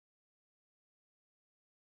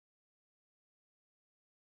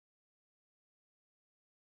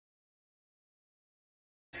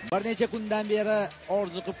Bir necha kundan beri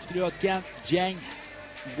orziqib kutilayotgan jang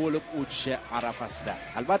bo'lib o'tishi arafasida.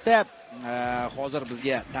 Albatta, hozir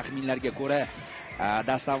bizga taxminlarga ko'ra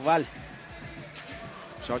dastavval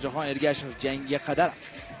Shojahon Ergashev jangiga qadar,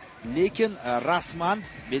 lekin rasman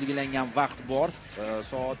belgilangan vaqt bor.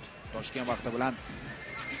 Soat Toshkent vaqti bilan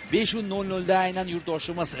 5:00 da aynan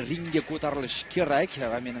yurtdoshimiz ringga ko'tarilishi kerak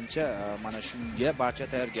va menimcha mana shunga barcha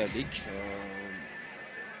tayyorgarlik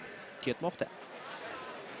ketmoqda.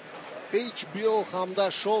 HBO hamda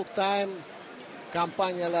Showtime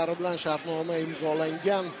kompaniyalari bilan shartnoma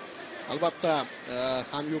imzolangan. Albatta,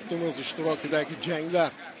 hamyurtimiz ishtirokidagi janglar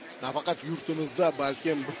nafaqat yurtimizda,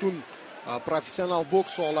 balki butun professional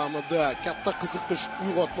boks olamida katta qiziqish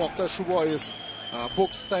uyg'otmoqda. Shu bois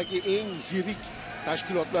boksdagi eng yirik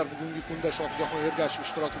tashkilotlar bugungi kunda Shojahon Ergashev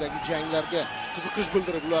ishtirokidagi janglarga qiziqish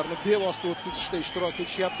bildirib, ularni bevosita o'tkazishda ishtirok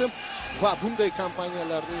etishyapti va bunday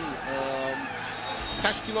kompaniyalarning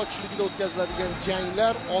tashkilotchiligida o'tkaziladigan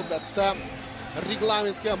janglar odatda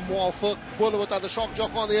reglamentga muvofiq bo'lib o'tadi.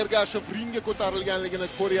 Shojahon Ergashev ringga ko'tarilganligini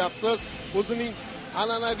ko'ryapsiz. O'zining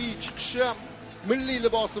an'anaviy chiqishi milliy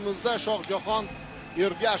libosimizda Shojahon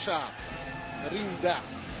Ergashev ringda.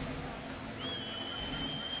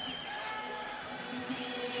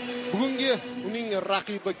 Bugungi uning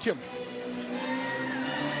raqibi kim?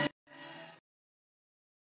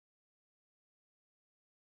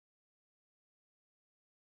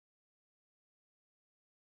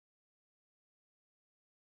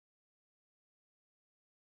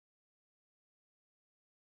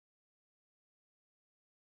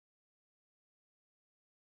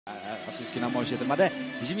 Afsuski namoyish etilmadi.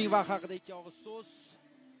 Jimng haqida ikki og'iz so'z.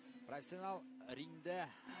 Professional ringda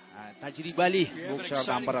tajribali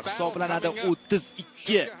bokschilardan biri hisoblanadi.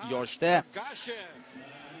 32 yoshda.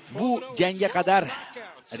 Bu jangga qadar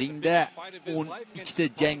ringda 12 ta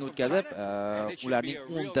jang o'tkazib, ularning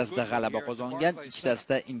 10 tasida g'alaba qozongan, 2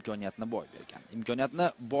 tasida imkoniyatni boy bergan. Imkoniyatni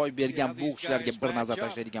boy bergan bokschilarga bir nazar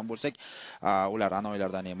tashlaydigan bo'lsak, ular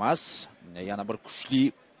anoylardan emas. Yana bir kuchli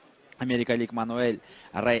amerikalik Manuel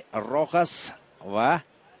Rey Rojas va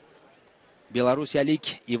belarusiyalik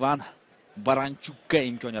Ivan Baranchukka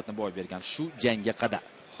imkoniyatni boy bergan shu jangga qadar.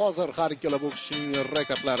 Hozir har ikkala bokschining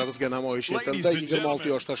rekordlari bizga namoyish etildi. 26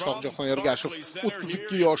 yoshda Shojahon Ergashev,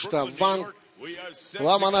 32 yoshda Vang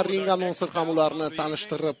va mana ring anonser ham ularni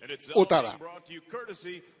tanishtirib o'tadi.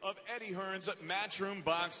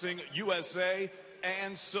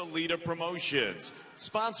 And Salida Promotions,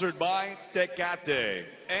 sponsored by Tecate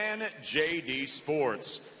and JD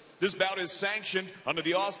Sports. This bout is sanctioned under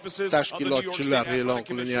the auspices of the New York State Athletic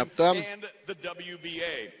Commission and the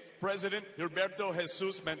WBA. President Gilberto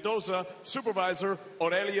Jesus Mendoza, Supervisor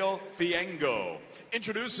Aurelio Fiengo.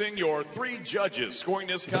 Introducing your three judges scoring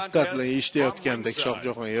this contest.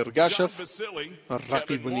 Shojahon Ergashev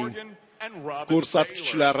raqibining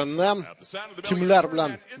ko'rsatkichlarini, kimlar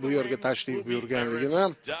bilan bu yerga tashrif buyurganligini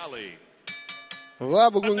va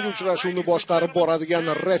bugungi uchrashuvni boshqarib boradigan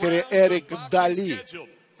referi Erik Dali.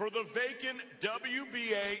 For the vacant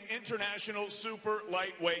WBA International Super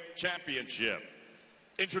Lightweight Championship.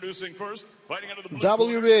 Introducing first, fighting under the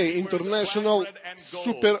WBA International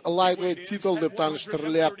Super Lightweight title deb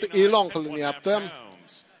tanishtirilyapti, e'lon qilinyapti.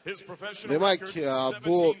 Demak,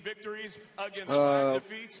 bu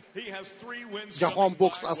Jahon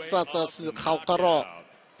boks assotsiatsiyasi xalqaro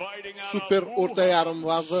super o'rta yarim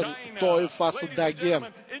vazn toifasidagi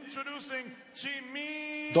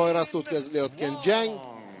doirasida o'tkazilayotgan jang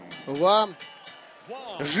va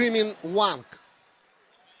Jimng Wang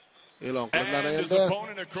e'lon qilingan endi.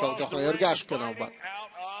 Shojahon Ergashevga navbat.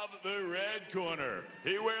 The red corner.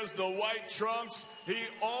 He wears the white trunks. He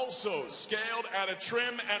also scaled at a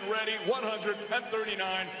trim and ready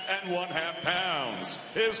 139.5 pounds.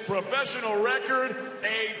 His professional record,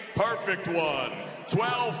 a perfect one.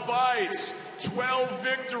 12 fights, 12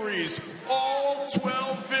 victories, all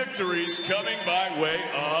 12 victories coming by way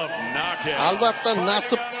of knockout. Albatta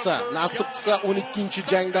nasib qilsa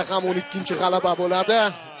 12-jangda ham 12-g'alaba bo'ladi.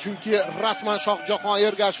 Chunki rasman Shojahon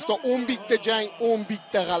Ergashevda 11 ta jang, 11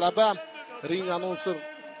 ta g'alaba. Ring anonser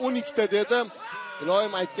 12 ta dedi.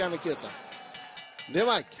 Iloyim aytgani kelsa.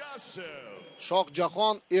 Demak,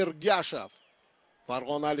 Shojahon Ergashev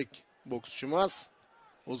farg'onalik bokschimiz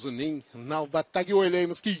o'zining navbatdagi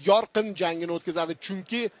o'ylaymizki yorqin jangini o'tkazadi,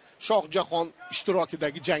 chunki Shojahon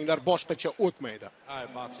ishtirokidagi janglar boshqacha o'tmaydi.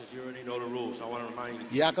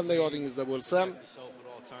 Yaqinda yodingizda bo'lsa,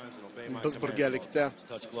 biz birgalikda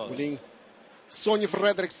uning Sonny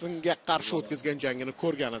Fredriksonga qarshi o'tkazgan jangini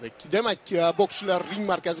ko'rgan edik. Demak, bokschilar ring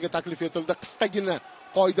markaziga taklif etildi, qisqagina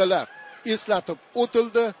qoidalar eslatib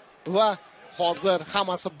o'tildi va hozir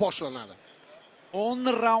hammasi boshlanadi.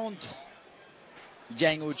 10 raund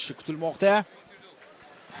jang o'tishi kutilmoqda.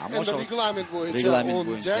 Endi reglament bo'yicha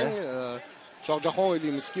 10 jang. Shohjahon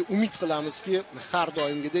o'ylaymizki, umid qilamizki, har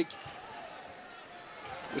doimgidek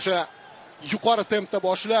o'sha yuqori tempda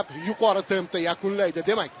boshlab, yuqori tempda yakunlaydi.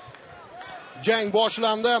 Demak, jang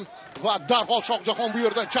boshlandi va darhol Shohjahon bu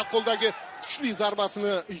yerdan chap qo'ldagi kuchli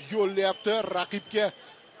zarbasini yo'llayapti raqibga.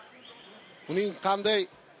 Uning qanday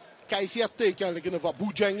kayfiyatda ekanligini va bu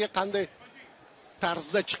jangga qanday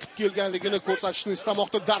tarzda chiqib kelganligini ko'rsatishni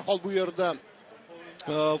istamoqda. Darhol bu yerda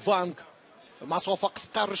Vang masofa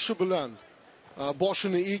qisqarishi bilan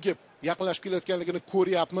boshini egib yaqinlashib kelayotganligini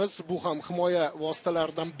ko'ryapmiz. Bu ham himoya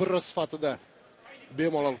vositalaridan biri sifatida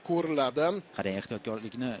bemalol ko'riladi. Qarang,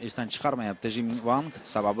 ehtiyotkorlikni esdan chiqarmayapti Jimng.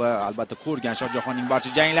 Sababi albatta ko'rgan Shohjahonning barcha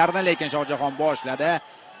janglarini, lekin Shohjahon boshladi.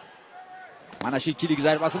 Mana shu ikkilik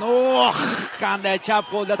zarbasini, qanday chap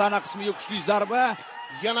qo'lda tana qismiga kuchli zarba.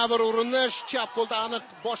 Yana bir urinish, chap qo'lda aniq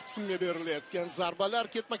bosh qismiga berilayotgan zarbalar.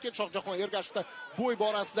 Ketma-ket Shohjahon Ergashevda bo'y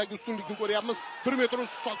borasidagi ustunlikni ko'ryapmiz.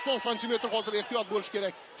 1.80 m hozir ehtiyot bo'lish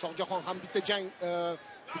kerak. Shohjahon ham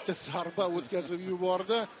bitta zarba o'tkazib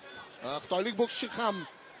yubordi. Xitoylik bokschi ham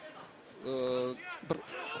bir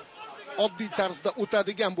oddiy tarzda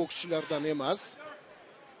o'tadigan bokschilardan emas.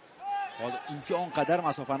 Hozir imkon qadar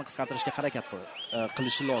masofani qisqartirishga harakat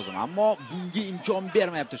qilishi lozim, ammo bunga imkon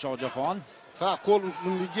bermayapti Shohjahon. Qo'l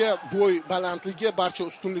uzunligi, bo'y balandligi barcha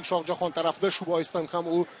ustunlik Shohjahon tarafida. Shu boisdan ham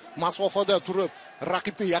u masofada turib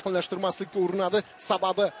raqibni yaqinlashtirmaslikka urinadi.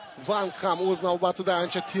 Sababi Vang ham o'z navbatida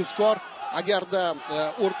ancha tezkor. Agarda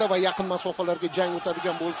o'rta va yaqin masofalarga jang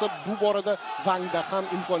o'tadigan bo'lsa, bu borada Vangda ham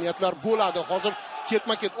imkoniyatlar bo'ladi. Hozir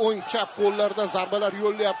ketma-ket o'ng chap qo'llarda zarbalar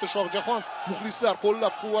yo'llayapti Shohjahon. Muxlislar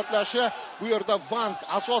qo'llab-quvvatlashi. Bu yerda Vang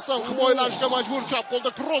asosan himoyalanishga majbur. Chap qo'lda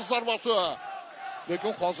kross zarbasi.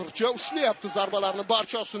 Lekin hozircha ushlayapti zarbalarni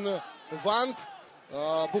barchasini Vang.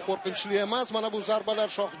 Bu qo'rqinchli emas. Mana bu zarbalar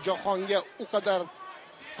Shohjahonga u qadar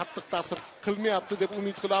qattiq ta'sir qilmayapti deb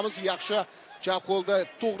umid qilamiz. Yaxshi chap qo'lda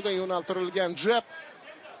to'g'ridan yo'naltirilgan jab.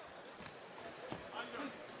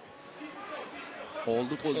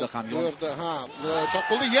 Oldi qo'lda ham yo'q. Chap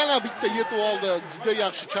qo'lda yana bitta yetib oldi. Juda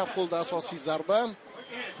yaxshi chap qo'lda asosiy zarba.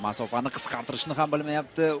 Masofani qisqartirishni ham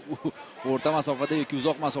bilmayapti. O'rta masofada yoki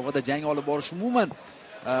uzoq masofada jang olib borish umuman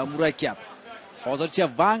murakkab. Hozircha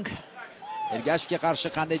Vang Ergashevga qarshi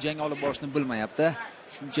qanday jang olib borishni bilmayapti.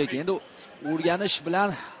 Shunchaki endi o'rganish bilan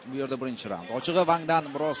bu yerda birinchi raund. Ochig'i Vangdan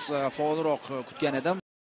biroz faolroq kutgan edim.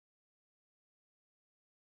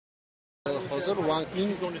 Hozir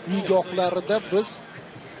Vangning nigohlarida biz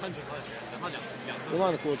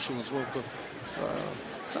nimani ko'rishimiz mumkin?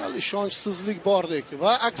 Sal ishonchsizlik bordek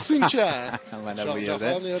va aksincha mana bu yerda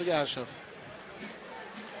Ergashev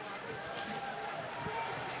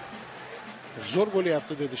zo'r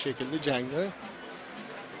bo'lyapti dedi shekilli jangni.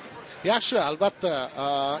 Yaxshi, albatta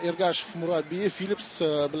Ergashev murabbiyi Philips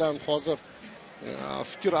bilan hozir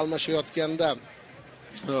fikr almashayotganda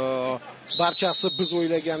barchasi biz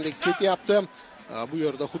o'ylagandek ketyapti. Bu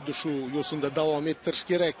yerda xuddi shu yo'sinda davom ettirish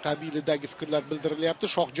kerak qabilidagi fikrlar bildirilyapti.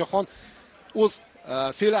 Shohjahon o'z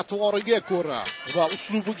fe'l-atvoriga ko'ra va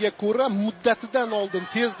uslubiga ko'ra muddatidan oldin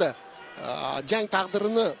tezda jang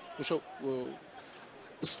taqdirini o'sha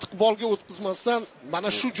istiqbolga o'tkazmasdan mana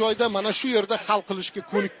shu joyda, mana shu yerda hal qilishga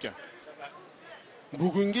ko'nikkan.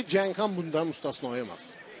 Bugungi jang ham bundan mustasno emas.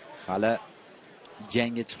 Hali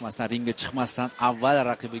jangga chiqmasdan, ringga chiqmasdan avval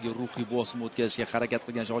raqibiga ruhiy bosim o'tkazishga harakat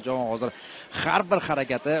qilgan Shohjahon hozir har bir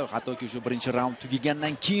harakati, hattoki o'sha birinchi raund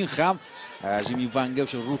tugagandan keyin ham Jimnga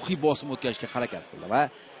o'sha ruhiy bosim o'tkazishga harakat qildi va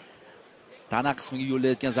tana qismiga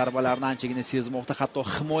yo'llayotgan zarbalarni anchagina sezmoqda, hatto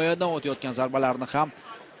himoyadan o'tayotgan zarbalarni ham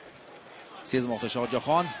sezmoqda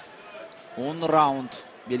Shohjahon. 10 raund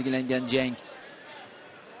belgilangan jang.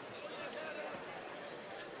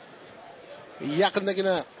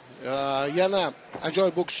 Yaqindagina yana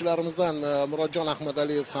ajoyib bokschilarimizdan Murodjon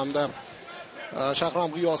Ahmadaliyev hamda Shahram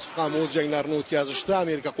G'iyosov ham o'z janglarini o'tkazishdi.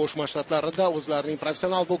 Amerika Qo'shma Shtatlarida o'zlarining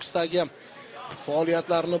professional boksdagi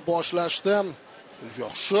faoliyatlarini boshlashdi.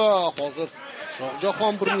 Yaxshi, hozir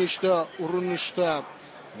Shohjahon bir nechta urinishda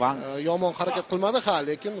yomon harakat qilmadi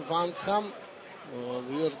lekin Vang ham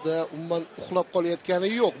bu yerda umuman uxlab qolayotgani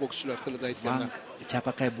yo'q bokschilar tilida aytganda.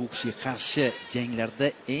 Chapaqay boksiga qarshi janglarda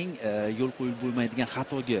eng yo'l qo'yib bo'lmaydigan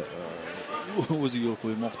xatoga o'zi yo'l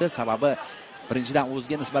qo'ymoqda. Sababi birinchidan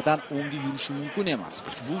o'ziga nisbatan o'ngga yurishi mumkin emas.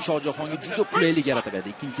 Bu Shohjahonga juda qulaylik yaratadi.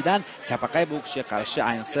 Ikkinchidan chapaqay boksiga qarshi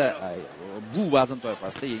ayniqsa bu vazn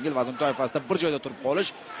toifasida, yengil vazn toifasida bir joyda turib qolish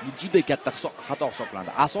juda katta xato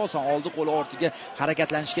hisoblanadi. Asosan oldi qo'li ortiga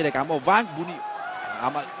harakatlanish kerak, ammo Vang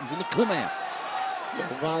buni qilmayapti.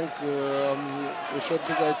 Vang o'sha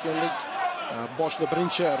biz aytgandek boshida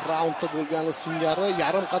birinchi raundda bo'lgani singari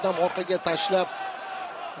yarim qadam orqaga tashlab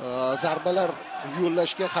zarbalar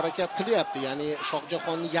yo'llashga harakat qilyapti. Ya'ni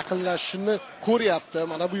Shohjahonning yaqinlashishini ko'ryapti.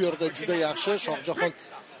 Mana bu yerda juda yaxshi. Shohjahon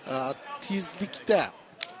tezlikda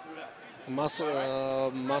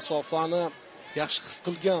masofani yaxshi his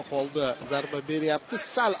qilgan holda zarba beryapti.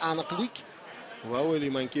 Sal aniqlik va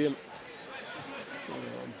o'ylaymanki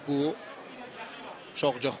bu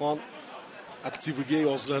Shohjahon aktiviga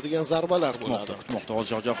yoziladigan zarbalar bo'ladi. Kutmoqda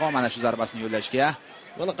Shohjahon mana shu zarbasini yo'llashga.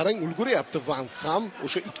 Mana qarang, ulguryapti Vang ham.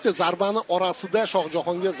 O'sha ikkita zarbani orasida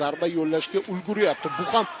Shohjahonga zarba yo'llashga ulguryapti. Bu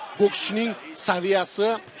ham bokschining saviyasi,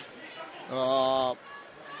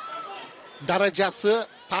 darajasi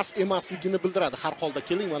past emasligini bildiradi. Har holda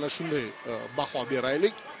keling, mana shunday baho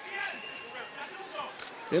beraylik.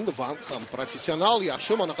 Endi Vang ham professional,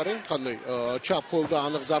 yaxshi. Mana qarang, qanday chap qo'lda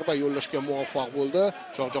aniq zarba yo'llashga muvaffaq bo'ldi.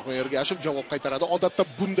 Shohjahon Ergashev javob qaytaradi. Odatda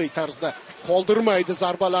bunday tarzda qoldirmaydi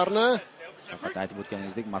zarbalarni. Faqat aytib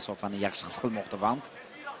o'tganingizdek, masofani yaxshi his qilmoqda Vang.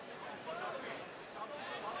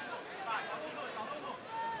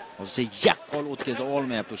 Hozircha yaqqol o'tkaza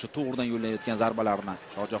olmayapti o'sha to'g'ridan yo'llayotgan zarbalarni.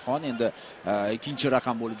 Shohjahon endi ikkinchi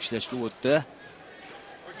raqam bo'lib ishlashga o'tdi.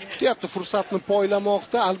 Kutyapti, fursatni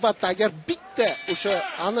poylamoqda. Albatta, agar bitta o'sha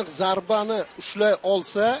aniq zarbani ushlay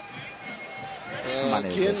olsa,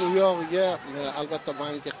 keyin u yog'iga albatta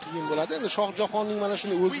Vangga qiyin bo'ladi. Endi Shohjahonning mana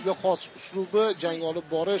shunday o'ziga xos uslubi, jang olib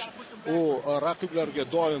borish, u raqiblarga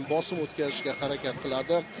doim bosim o'tkazishga harakat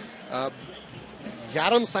qiladi.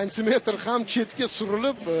 Yarim santimetr ham chetga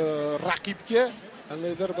surilib, raqibga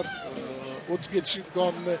qandaydir bir o'tib ketish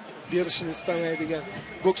imkonini berishni istamaydigan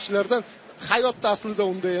bokschilardan. Hayotda aslida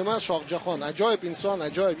unday emas. Shohjahon ajoyib inson,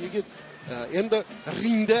 ajoyib yigit. Endi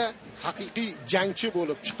ringda haqiqiy jangchi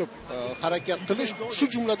bo'lib chiqib harakat qilish, shu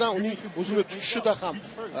jumladan uning o'zini tutishida ham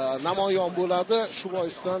namoyon bo'ladi. Shu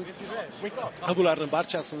boisdan bularning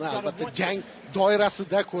barchasini albatta jang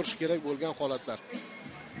doirasida ko'rish kerak bo'lgan holatlar.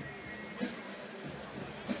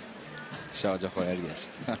 Shohjahon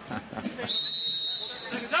Ergashev.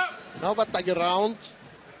 Navbatdagi raund.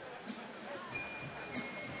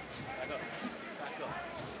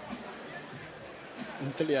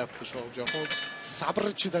 Intilyapti Shohjahon,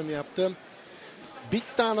 sabri chidamayapti.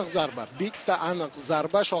 Bitta aniq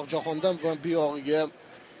zarba Shohjahondan va bu yog'iga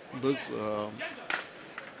biz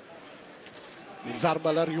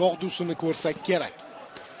zarbalar yog'dusini ko'rsak kerak.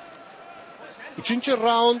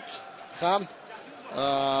 3-raund ham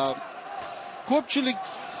ko'pchilik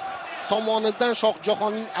tomonidan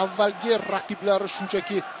Shohjahonning avvalgi raqiblari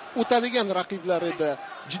shunchaki o'tadigan raqiblar edi,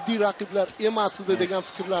 jiddiy raqiblar emas edi degan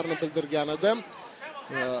fikrlarni bildirgan edim.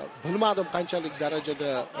 Bilmadim qanchalik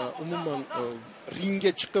darajada umuman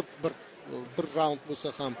ringga chiqib bir raund bo'lsa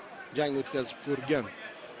ham jang o'tkazib ko'rgan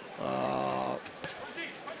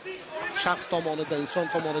shaxs tomonidan, inson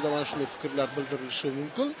tomonidan mana shunday fikrlar bildirilishi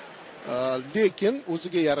mumkin. Lekin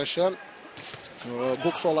o'ziga yarasha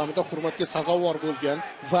boks olamida hurmatga sazovor bo'lgan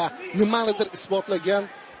va nimanidir isbotlagan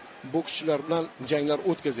bokschilar bilan janglar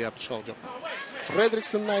o'tkazyapti Shohjahon.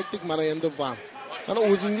 Fredriksonni aytdik, mana endi Vang. Mana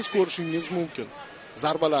o'zingiz ko'rishingiz mumkin.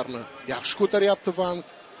 Zarbalarni yaxshi ko'taryapti Vang.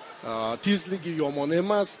 Tezligi yomon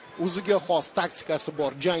emas, o'ziga xos taktikasi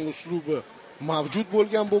bor, jang uslubi mavjud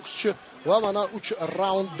bo'lgan bokschi va mana 3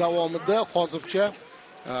 raund davomida hozircha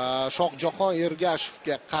Shohjahon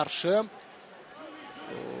Ergashevga qarshi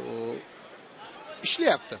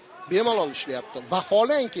ishlayapti. Bemalol ishlayapti.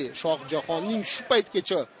 Vaholanki Shohjahonning shu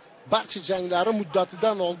paytgacha barcha janglari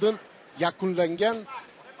muddatidan oldin yakunlangan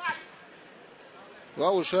va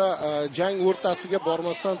o'sha jang o'rtasiga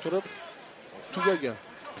bormasdan turib tugagan.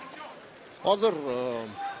 Hozir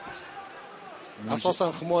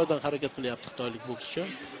asosan himoyadan harakat qilyapti xitoylik bokschi.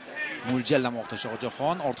 Mo'ljallamoqda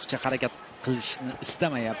Shohjahon, ortiqcha harakat qilishni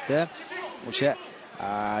istamayapti. O'sha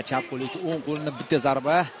chap qo'lga o'ng qo'lini bitta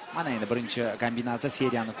zarba. Mana endi birinchi kombinatsiya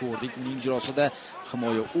seriyani ko'rdik. Uning ijrosida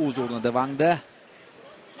himoya o'z o'rnida Vangda.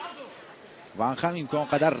 Vang ham imkon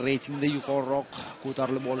qadar reytingda yuqoriroq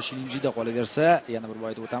ko'tarilib olishining ilinjida qolaversa, yana bir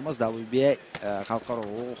aytib o'tamiz, WBA xalqaro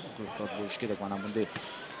huquq bo'lish kerak. Mana bunday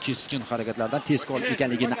keskin harakatlardan tezkor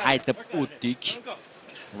ekanligini aytib o'tdik.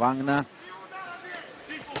 Vangni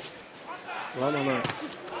va mana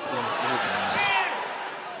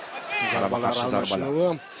zarbalar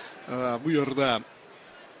bu yerda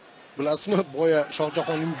bilasizmi, boya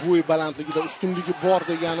Shohjahonning bo'yi balandligida ustunligi bor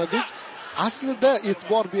degan edik. Aslida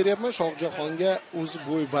e'tibor beryapman, Shohjahonga o'zi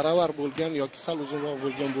bo'yi baravar bo'lgan yoki sal uzunroq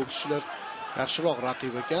bo'lgan bokschilar yaxshiroq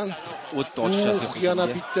raqib ekan. O'tni ochishasi yana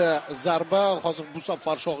bitta zarba, hozir bu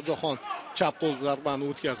safar Shohjahon chap qo'l zarbani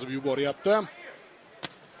o'tkazib yuboryapti.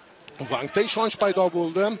 Vangda ishonch paydo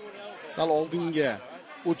bo'ldi. Sal oldinga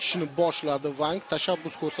o'tishni boshladi. Vang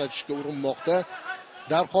tashabbus ko'rsatishga urinmoqda.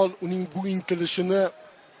 Darhol uning bu intilishini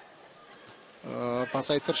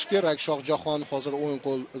pasaytirish kerak. Shohjahon hozir o'ng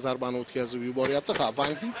qo'l zarbani o'tkazib yuboryapti. Ha,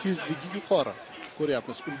 Vangning tezligi yuqori.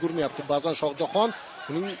 Ko'ryapmiz, ulgurmayapti. Ba'zan Shohjahon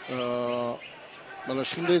uning mana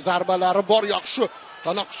shunday zarbalari bor. Yaxshi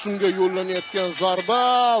tana qismga yo'llanayotgan zarba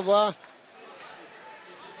va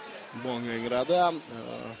bong yangradi.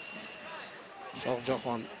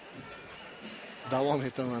 Shohjahon davom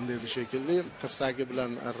etaman dedi shekilli. Tirsagi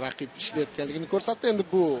bilan raqib ishlayotganligini ko'rsatdi. Endi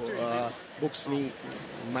bu boksning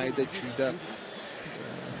mayda chuyda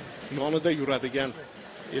yonida yuradigan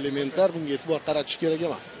elementlar, bunga e'tibor qaratish kerak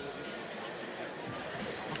emas.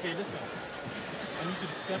 Okay, listen. I need you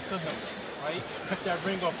to step to him, right? Cut that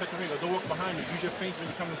ring off, cut the ring off. Don't work behind him. Use your feint when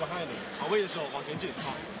you're coming behind him.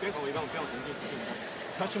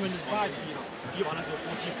 Touch him in his body.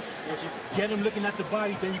 Get him looking at the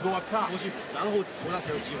body, then you go up top.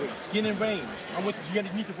 Get in range. You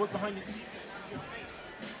need to work behind him.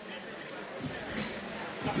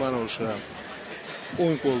 Mana o'sha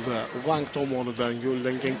o'ng qo'lda Vang tomonidan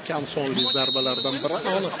yo'llangan kam sonli zarbalardan biri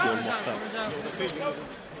aniq bo'lmoqda.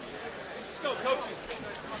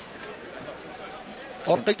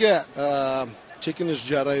 Orqaga chekinish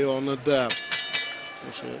jarayonida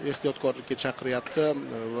o'sha ehtiyotkorlikka chaqiryapti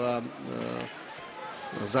va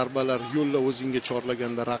zarbalar yo'lla o'zingga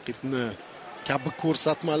chorlaganda raqibni kabi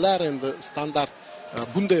ko'rsatmalar endi standart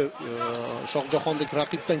bunday Shohjahondek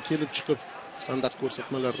raqibdan kelib chiqib standart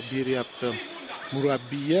ko'rsatmalar beryapti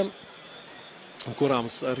murabbiyi.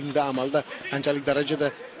 Ko'ramiz ringda amalda qanchalik darajada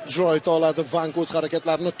ijro eta oladi Vang o'z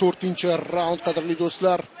harakatlarini. 4-raund qadrli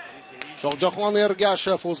do'stlar. Shohjahon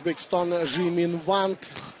Ergashev O'zbekiston, Jimng Vang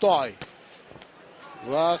Xitoy.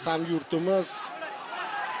 Va hamyurtimiz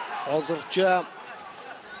hozircha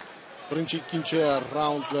birinchi, ikkinchi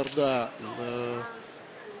raundlarda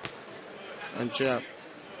ancha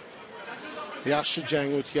yaxshi jang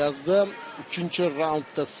o'tkazdi.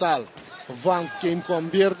 3-raundda sal Vangga imkon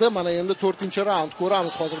berdi. Mana endi 4-raund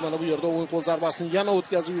ko'ramiz. Hozir mana bu yerda o'ng qo'l zarbasini yana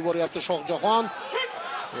o'tkazib yuboryapti Shohjahon.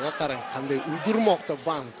 Va qarang qanday ulgurmoqda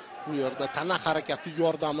Vang. Bu yerda tana harakati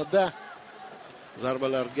yordamida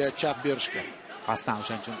zarbalarga chap berishgan. Pastdan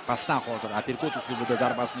o'shaning uchun pastdan hozir aperkot uslubida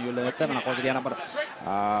zarbasini yo'llayapti. Mana hozir yana bir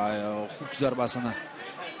huk zarbasini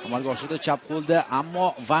amalga oshirdi chap qo'lda, ammo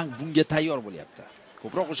Vang bunga tayyor bo'lyapti.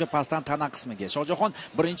 Ko'proq o'sha pastdan tana qismiga. Shohjahon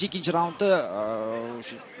birinchi, ikkinchi raundda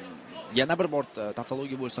yana bir bor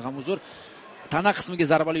taftologiya bo'lsa ham uzr, tana qismiga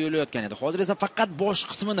zarbalar yo'llayotgan edi. Hozir esa faqat bosh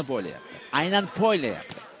qismini poylayapti. Aynan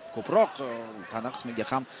poylayapti. Ko'proq tana qismiga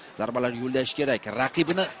ham zarbalar yo'llash kerak.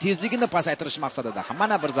 Raqibini tezligini pasaytirish maqsadida.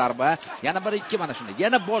 Mana bir zarba, yana bir ikki mana shunday.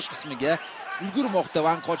 Yana bosh qismiga ulgurmoqda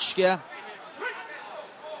Vang qochishga.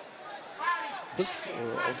 Biz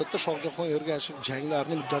odatda Shohjahon Ergashev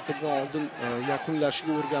janglarni muddatidan oldin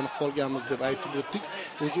yakunlashiga o'rganib qolganmiz deb aytib o'tdik.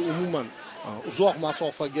 O'zi umuman uzoq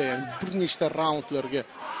masofaga, ya'ni bir nechta raundlarga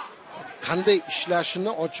qanday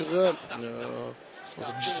ishlashini ochig'i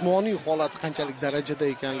jismoniy holati qanchalik darajada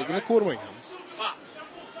ekanligini ko'rmaganmiz.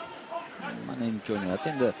 Mana imkoniyat.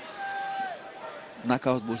 Endi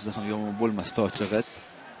nokaut bo'lsa ham yomon bo'lmasdi ochig'i.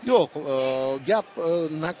 Yo'q, gap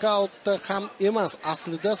nokautda ham emas.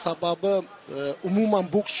 Aslida sababi umuman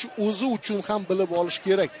bokschi o'zi uchun ham bilib olish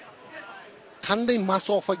kerak. Qanday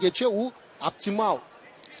masofagacha u optimal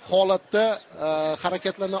holatda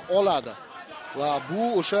harakatlana oladi. Va bu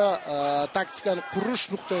o'sha taktikani qurish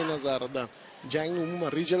nuqtai nazaridan, jangni umuman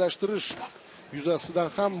rejalashtirish yuzasidan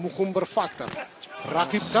ham muhim bir faktor.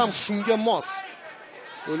 Raqib ham shunga mos.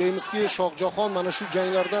 O'ylaymizki, Shohjahon mana shu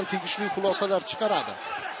janglardan tegishli xulosalar chiqaradi.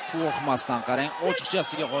 Qo'rqmasdan qarang,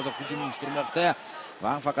 ochiqchasiga hozir hujum uyushtirmoqda.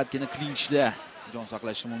 Vang faqatgina klinchda jon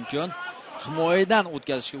saqlashi mumkin. Himoyadan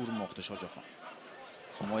o'tkazishga urinmoqda Shohjahon.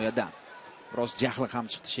 Himoyadan. Biroz jahli ham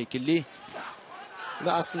chiqdi shekilli.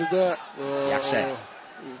 Aslida yaxshi.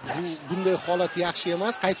 Bunday holat yaxshi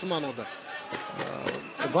emas, qaysi ma'noda?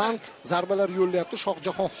 Vang zarbalar yo'llayapti,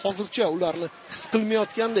 Shohjahon hozircha ularni his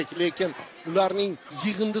qilmayotgandek, lekin ularning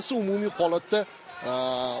yig'indisi umumiy holatda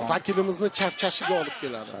vakilimizni charchashiga olib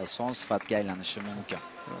keladi. Son sifatga aylanishi mumkin.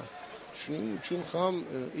 Shuning uchun ham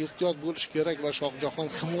ehtiyot bo'lish kerak va Shohjahon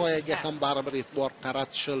himoyaga ham baribir e'tibor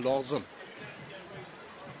qaratishi lozim.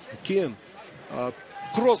 Keyin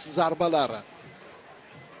cross zarbalari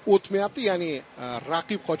o'tmayapti, ya'ni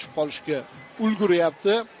raqib qochib qolishga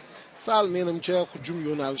ulguryapti. Sal menimcha hujum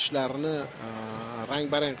yo'nalishlarini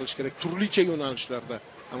rang-barang qilish kerak, turlicha yo'nalishlarda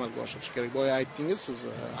amalga oshirish kerak. Boya aytdingiz siz,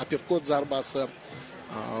 aperkot zarbasi,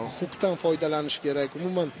 hukdan foydalanish kerak.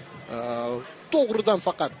 Umuman to'g'ridan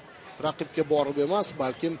faqat raqibga borib emas,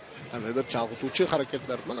 balkim qandaydir chalg'ituvchi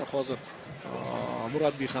harakatlar. Mana hozir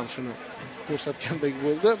murabbiy ham shuni ko'rsatgandek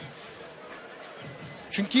bo'ldi.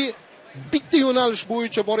 Chunki bitta yo'nalish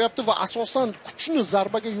bo'yicha boryapti va asosan kuchni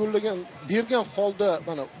zarbaga bergan holda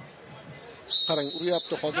mana qarang,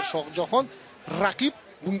 uryapti hozir Shохжахон. Raqib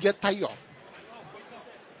bunga tayyor.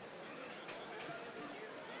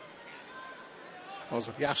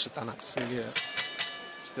 Hozir yaxshi tana qismiga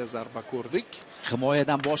ikkita zarba ko'rdik.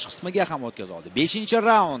 Himoyadan bosh qismiga ham o'tkazildi.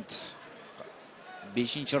 5-raund.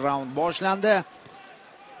 5-raund boshlandi.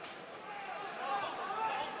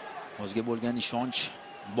 O'ziga bo'lgan ishonch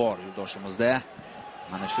bor yo'ldoshimizda.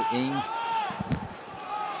 Mana shu eng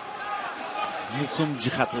muhim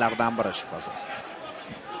jihatlardan biri shubhasiz.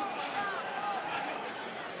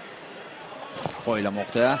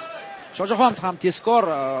 Qo'ylamoqda. Шохжахон ham tezkor,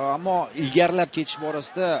 ammo ilgarilab ketish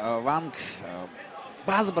borasida Vang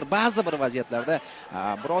ba'zi bir vaziyatlarda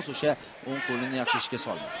biroz o'sha o'ng qo'lini yaxshi ishga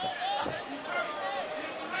solmoqda.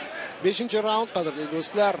 5-raund qadrli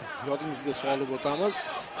do'stlar, yodingizga solib o'tamiz.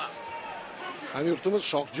 Hamyurtimiz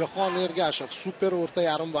Шохжахон Эргашев super o'rta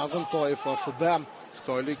yarim vazn toifasida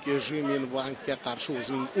xitoylik Jimng Vangga qarshi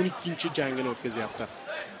o'zining 12-jangini o'tkazyapti.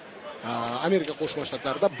 Amerika Qo'shma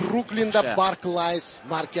Shtatlarida Bruklinda Barclays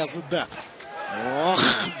markazida.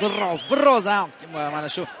 Biroz ham mana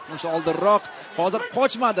shu uncha oldinroq hozir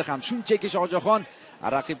qochmadi ham. Shunchaki Шохжахон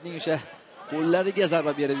raqibning o'sha qo'llariga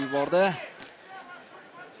zarba berib yubordi.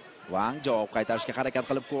 Vang javob qaytarishga harakat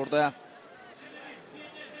qilib ko'rdi.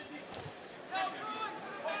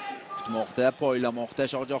 Kutmoqda, poylamoqda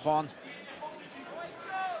Шохжахон.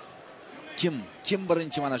 Kim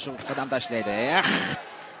birinchi mana shu qadam tashlaydi?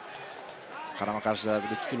 Qarama-qarshi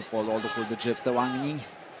zarbada tutilib qoldi. Oldi qo'lda jebda Vangning.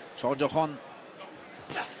 Шохжахон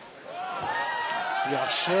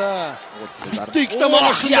yaxshi. Ikkita mana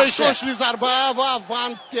shunday ishonchli zarba va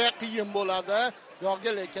Vangga qiyin bo'ladi.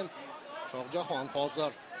 Yo'qga, lekin Шохжахон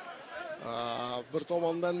hozir bir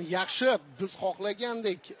tomondan yaxshi biz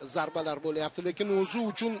xohlagandek zarbalar bo'lyapti, lekin o'zi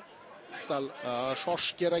uchun sal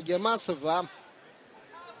shoshish kerak emas va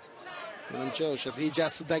menimcha o'sha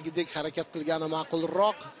rejasidagidek harakat qilgani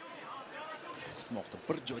ma'qulroq. Kutmoqda,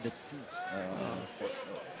 bir joyda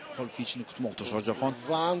qolib ketishini kutmoqda Шохжахон.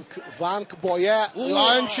 Vang boya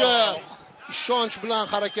ancha ishonch bilan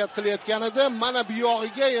harakat qilayotgan edi. Mana bu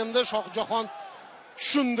yog'iga endi Шохжахон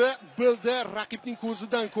tushundi, bildi, raqibning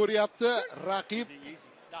ko'zidan ko'ryapti. Raqib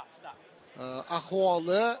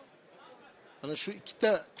ahvoli mana shu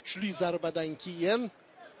ikkita kuchli zarbadan keyin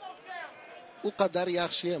u qadar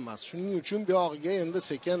yaxshi emas. Shuning uchun bu yog'iga endi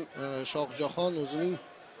sekin Шохжахон o'zining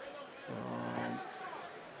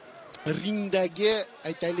ringdagi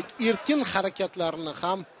aytaylik erkin harakatlarini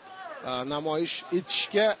ham namoyish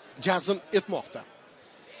etishga jazm etmoqda.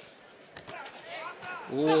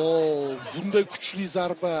 Bunday kuchli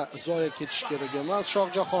zarba zoya ketish kerak emas.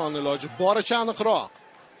 Шохжахон iloji boricha aniqroq.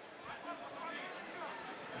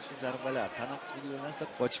 Shu zarbalar tana qismiga yo'llansa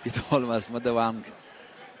qochib keta olmasmidi Vang.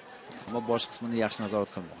 Ammo bosh qismini yaxshi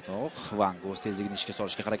nazorat qilmoqda. Vang o'z tezligini ishga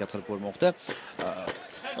solishga harakat qilib ko'rmoqda.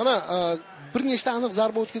 Mana bir nechta aniq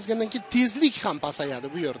zarba o'tkazgandan keyin tezlik ham pasayadi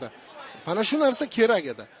bu yerda. Mana shu narsa kerak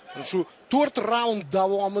edi. Shu 4 raund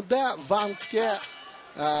davomida Vangga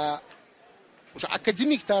o'sha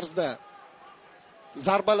akademik tarzda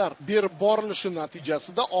zarbalar berib borilishi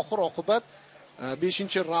natijasida oxir-oqibat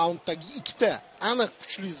 5-raunddagi ikkita aniq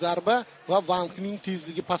kuchli zarba va Vangning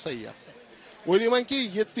tezligi pasayyapti. O'ylaymanki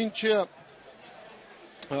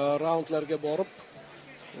 7-raundlarga borib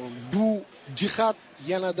bu jihat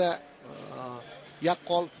yanada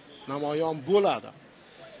yaqqol namoyon bo'ladi.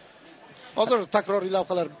 Hozir takroriy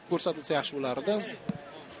lavhalar ko'rsatilsa yaxshi bo'lar edi.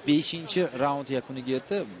 5-raund yakuniga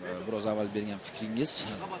yetib, biroz avval bergan fikringiz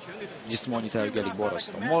jismoniy tayyorgarlik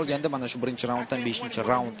borasida. Umuman olganda mana shu 1-raunddan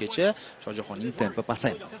 5-raundgacha Шохжахонning tempi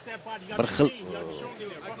pasaydi. Bir xil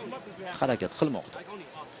harakat qilmoqda.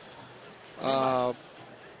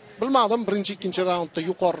 Bilmadim, 1-2-raundda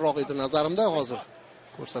yuqoriroq edi nazarimda hozir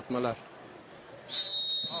ko'rsatmalar.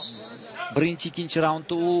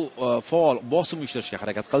 1-2-raundda u faol bosim uyushtirishga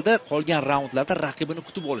harakat qildi. Qolgan raundlarda raqibini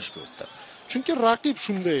kutib olishga o'tdi. Chunki raqib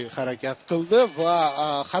shunday harakat qildi va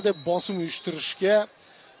hadeb bosim uyushtirishga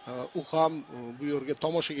u ham bu yerga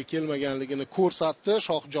tomoshaga kelmaganligini ko'rsatdi.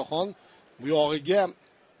 Шохжахон bu yog'iga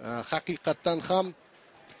haqiqatdan ham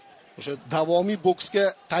o'sha davomiy boksga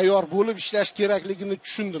tayyor bo'lib ishlash kerakligini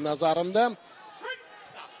tushundi nazarimda.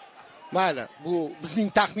 Mayli, bu bizning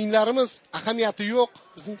taxminlarimiz, ahamiyati yo'q.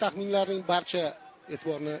 Bizning taxminlarning barcha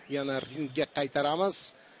e'tiborni yana ringga qaytaramiz.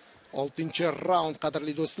 6-raund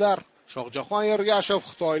qadrli do'stlar. Шохжахон Эргашев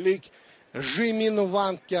xitoylik Jimng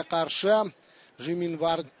Vangga qarshi. Jimng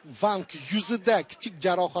Vang yuzida kichik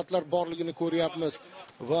jarohatlar borligini ko'ryapmiz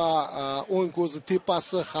va o'ng ko'zi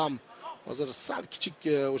tepasi ham hozir sal kichik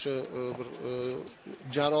o'sha bir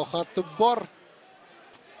jarohati bor.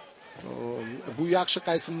 Bu yaxshi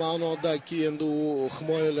qaysi ma'nodaki endi u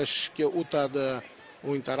himoyalashga o'tadi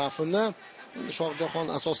o'ng tarafini. Endi Shohjahon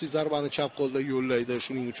asosiy zarbani chap qo'lda yo'llaydi,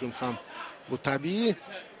 shuning uchun ham bu tabiiy.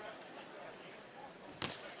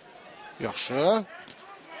 Yaxshi.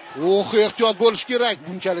 Ehtiyot bo'lish kerak.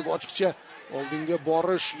 Bunchalik ochiqcha oldinga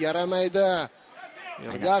borish yaramaydi.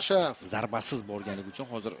 Ergashev zarbasiz borganligi uchun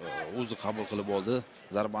hozir o'zi qabul qilib oldi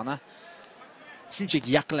zarbani. Shunchaki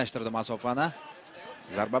yaqinlashtirdi masofani.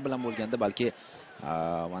 Zarba bilan bo'lganda balki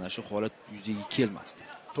mana shu holat yuzaga kelmasdi.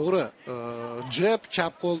 To'g'ri, jab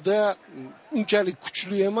chap qo'lda unchalik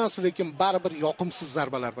kuchli emas, lekin baribir yoqimsiz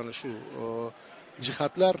zarbalar mana shu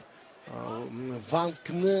jihatlar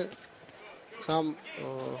Vangni ham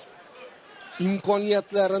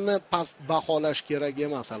imkoniyatlarini past baholash kerak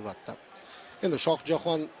emas albatta. Endi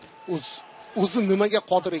Shohjahon o'zi nimaga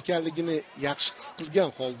qodir ekanligini yaxshi his qilgan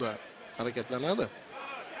holda harakatlanadi.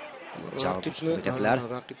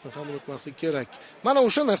 Raqibni ham unutmaslik kerak. Mana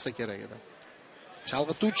o'sha narsa kerak edi.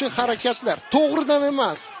 Chalg'ituvchi harakatlar to'g'ridan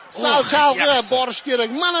emas, sal chalg'i borish kerak.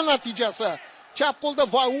 Mana natijasi. Chap qo'lda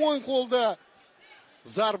va o'ng qo'lda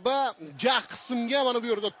zarba jag qismga mana bu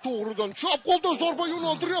yerda to'g'ridan chap qo'lda zarba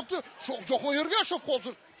yo'naltiryapti. Shohjahon Ergashev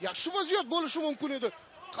hozir yaxshi vaziyat bo'lishi mumkin edi.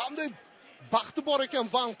 Qanday baxti bor ekan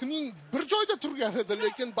Vangning bir joyda turgan edi,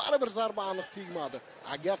 lekin baribir zarba aniq tegmadi.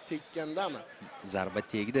 Agar tekkandami? Zarba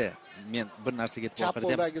tegdi. Men bir narsaga e'tibor qildim. Chap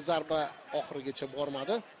qo'ldagi zarba oxirigacha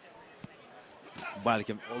bormadi.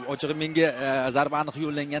 Balkim ochig'i menga zarba aniq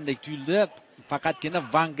yo'llangandek tuyuldi. Faqatgina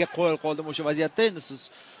Vangga qo'yil qoldim o'sha vaziyatda. Endi siz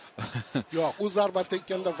yo'q, u zarba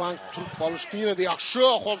tekkanda Vang turib qolish qiyin edi. Yaxshi,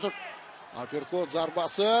 hozir uppercut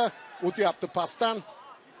zarbasi o'tyapti pastdan.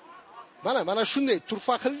 Mana shunday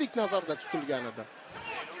turfaqillik nazarda tutilgan edi.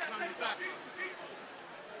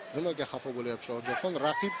 Nimaga xafa bo'lyapti Shohjahon?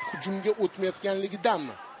 Raqib hujumga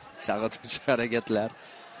o'tmayotganligidanmi? Chalg'ituvchi harakatlar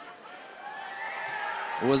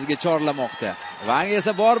o'ziga chorlamoqda. Vang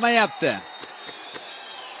esa bormayapti.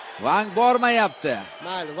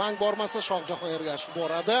 Mayli, Vang bormasa Shohjahon Ergashev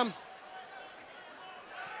boradi.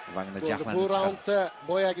 Vangni jahlan. Bu raundda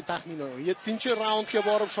boyagi taxminan 7-raundga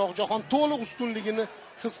borib Shohjahon to'liq ustunligini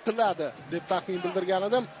his qiladi deb taxmin bildirgan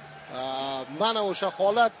edim. Mana o'sha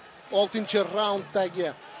holat 6-raunddagi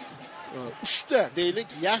 3ta deylik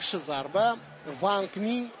yaxshi zarba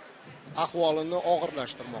Vangning ahvolini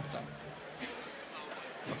og'irlashtirmoqda.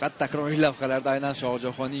 Faqat takroriy lavhalarda aynan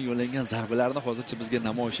Shohjahonning yo'llangan zarbalarni hozircha bizga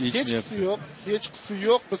namoyish etmayapti. Hech qisi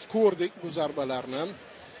yo'q. Biz ko'rdik bu zarbalarni.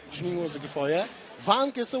 Shuning o'zi kifoya.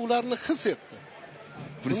 Vang esa ularni his etdi.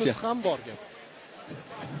 Bunisi ham borgan.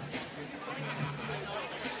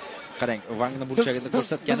 Qarang, Vangni burchagini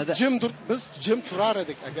ko'rsatganida biz jim turar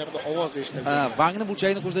edik agarda ovoz eshitilganda. Vangni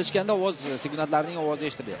burchagini ko'rsatishganda ovoz signallarining ovozi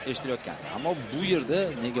eshitilayotgan. Ammo bu yerda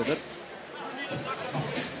negadir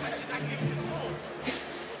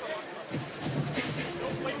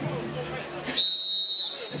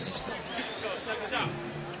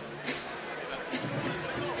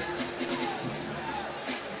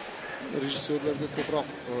rejissyorlarga ko'proq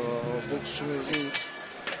bokschimizning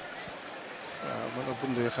mana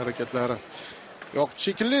bunday harakatlari yoqib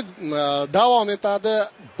shekilli davom etadi.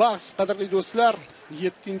 Bahs, qadrli do'stlar,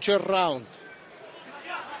 7-raund.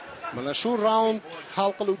 Mana shu raund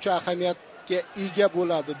hal qiluvchi ahamiyatga ega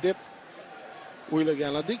bo'ladi deb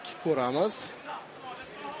o'ylagan edik. Ko'ramiz.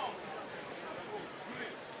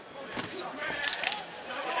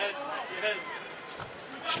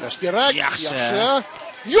 Ishlash kerak.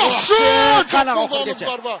 Yaxshi! Qana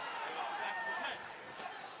oxirigacha.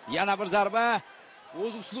 Yana bir zarba.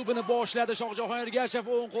 O'z uslubini boshladi Shohjahon Ergashev.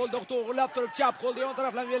 O'ng qo'lda to'g'rilab turib, chap qo'lda yon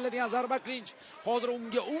tarafdan beriladigan zarba klinch. Hozir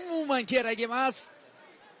unga umuman kerak emas.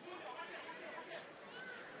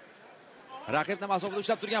 Raqibni masofada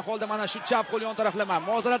ushlab turgan holda mana shu chap qo'l yon taraflama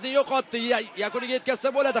muvozanatni yo'qotdi. Yakuniga yetkazsa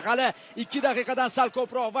bo'ladi. Hali 2 daqiqadan sal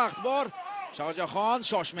ko'proq vaqt bor. Shohjahon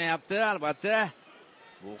shoshmayapti, albatta.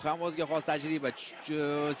 Bu ham o'ziga xos tajriba.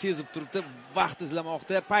 Sezib turibdi, vaqt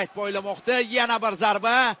izlamoqda, payt poylamoqda. Yana bir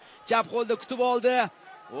zarba. Chap qo'lda kutib oldi.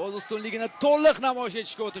 O'z ustunligini to'liq namoyish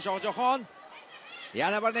etishga o'tdi Shohjahon.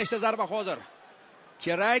 Yana bir nechta zarba hozir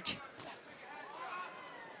kerak.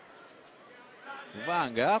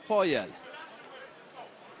 Vanga qoyil.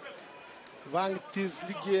 Vang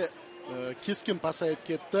tezligi keskin pasayib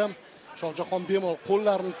ketdi. Shohjahon bemalol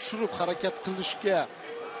qo'llarini tushirib harakat qilishga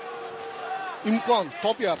imkon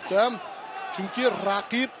topyapti. Chunki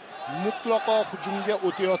raqib mutlaqo hujumga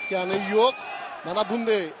o'tayotgani yo'q. Mana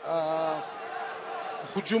bunday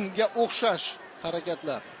hujumga o'xshash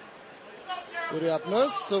harakatlar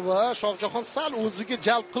ko'ryapmiz va Shohjahon sal o'ziga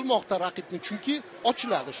jalb qilmoqda raqibni, chunki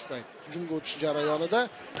ochiladi shu payt hujumga o'tish jarayonida.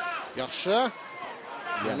 Yaxshi.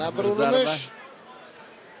 Yana bir urinish.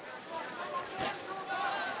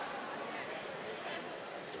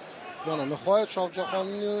 Mana nihoyat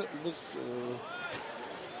Shohjahonni biz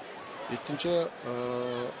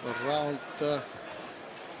 7-raundda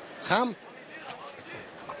ham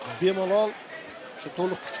bemalol shu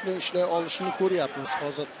to'liq kuch bilan ishlay olishini ko'ryapmiz.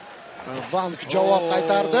 Hozir Vang javob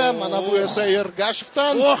qaytardi. Mana bu esa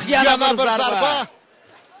Ergashevdan yana bir zarba.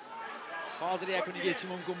 Hozir yakuniga yetishi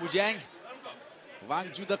mumkin bu jang. Vang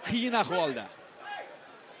juda qiyin ahvolda.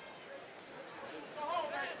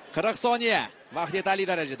 40 soniya vaqt yetarli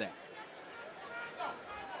darajada.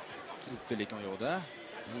 O'tdi lekin yo'qda.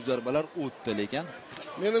 Bu zarbalar o'tdi lekin.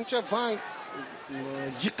 Menimcha Vang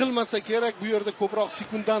yiqilmasa kerak, bu yerda ko'proq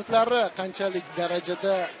sekundantlari qanchalik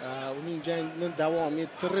darajada uning jangni davom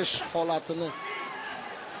ettirish holatini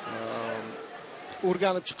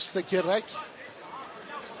o'rganib chiqishsa kerak.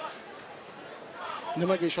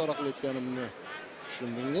 Nimaga ishora qilayotganimni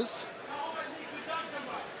tushundingiz?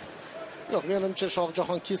 Yo'q, menimcha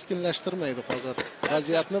Shohjahon keskinlashtirmaydi hozir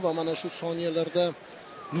vaziyatni va mana shu soniyalarda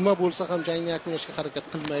nima bo'lsa ham jangni yakunlashga harakat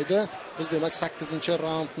qilmaydi. Biz demak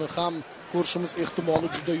 8-raundni ham ko'rishimiz ehtimoli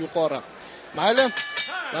juda yuqori. Mayli,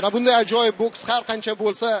 mana bunday ajoyib boks har qancha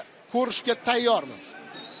bo'lsa ko'rishga tayyormiz.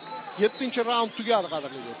 7-raund tugadi,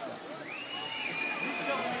 qadrli do'stlar.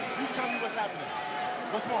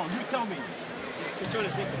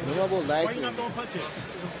 Nima bo'ldi? Ayting.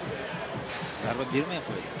 Zarba bermay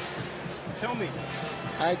qo'ydi.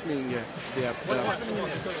 Aytmenga, deyapti.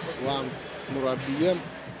 Vang murabbiyim.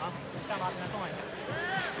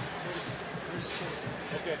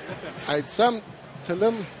 Aytsam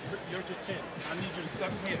tilim,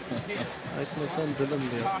 aytmasam dilim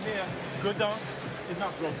deyapti.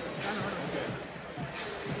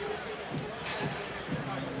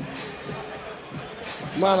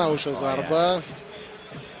 Mana o'sha zarba.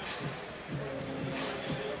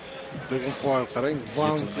 Lekin qo'yib qarang,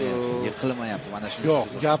 Vang yiqilmayapti mana shu. Yo'q,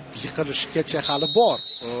 gap yiqilishgacha hali bor.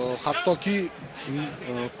 Hattoki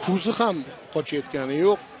ko'zi ham qochayotgani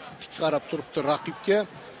yo'q. Tik qarab turibdi raqibga.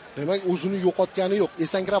 Demak, o'zini yo'qotgani yo'q,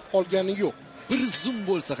 esangrab qolgani yo'q. Bir zum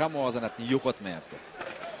bo'lsa ham muvozanatni yo'qotmayapti.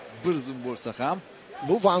 Bir zum bo'lsa ham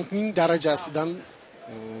bu Vangning darajasidan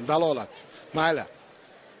dalolat. Mayli.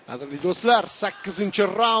 Qadrli do'stlar,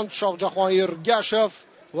 8-raund Shohjahon Ergashev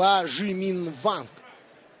va Jimng Vang.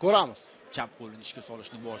 Ko'ramiz. Chap qo'lini ishga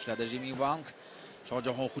solishni boshladi Jimng Vang.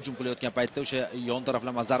 Shohjahon hujum qilayotgan paytda o'sha yon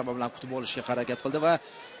taraflama zarba bilan kutib olishga harakat qildi va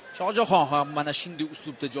Shohjahon ham mana shunday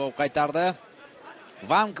uslubda javob qaytardi.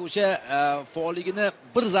 Vang o'sha faolligini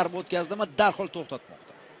bir zarba o'tkazdimi, darhol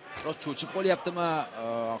to'xtatmoqda. Biroz cho'chib qolyaptimi?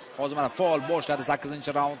 Hozir mana faol boshladi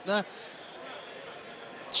 8-raundni.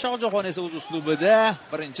 Shohjahon esa o'z uslubida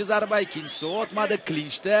birinchi zarba, ikkinchisi o'tmadi,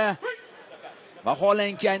 klinchda.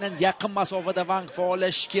 Vaholanki aynan yaqin masofada Vang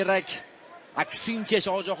faollashishi kerak. Aksincha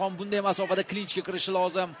Shohjahon bunday masofada klinchga kirishi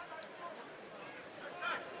lozim.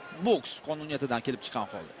 Boks qonuniyatidan kelib chiqqan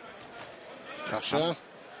holda. Yaxshi.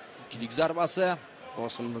 Ikkilik zarbasi.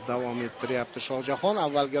 Bosimni davom ettiryapti Shohjahon.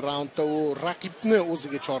 Avvalgi raundda u raqibni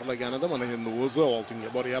o'ziga chorlagan edi, mana endi o'zi oldinga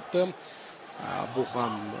boryapti. Bu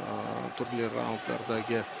ham turli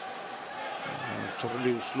raundlardagi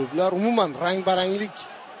turli uslublar. Umuman rang-baranglik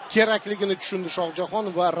kerakligini tushundi Shohjahon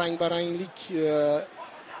va rang-baranglik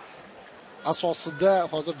asosida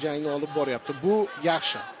hozir jangni olib boryapti. Bu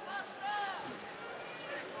yaxshi.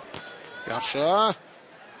 Yaxshi.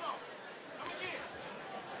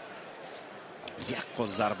 Yaqqol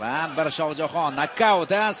zarba, bir Shohjahon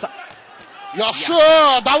nokaut. Yaxshi,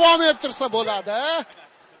 davom ettirsa bo'ladi.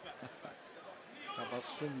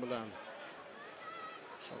 Tabassum bilan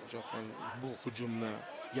Shohjahon bu hujumni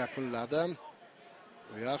yakunladi.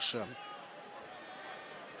 Yaxshi.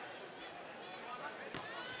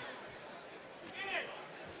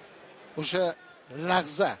 O'sha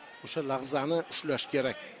lahzani ushlash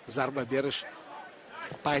kerak. Zarba berish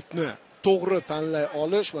paytni to'g'ri tanlay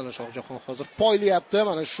olish. Mana Shohjahon hozir poylayapti.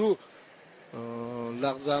 Mana shu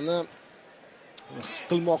lahzani his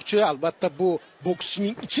qilmoqchi. Albatta bu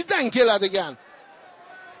bokschining ichidan keladigan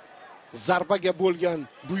zarbaga bo'lgan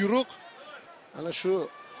buyruq. Ana shu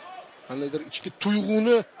qandaydir ichki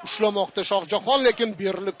tuyg'uni ushlamoqda Shohjahon, lekin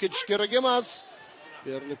berilib ketish kerak emas.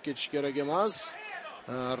 Berilib ketish kerak emas.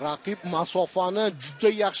 Raqib masofani juda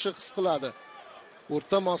yaxshi his qiladi.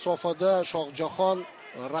 O'rta masofada Shohjahon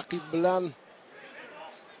raqib bilan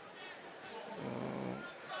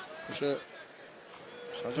o'sha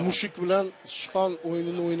mushuk bilan sichqon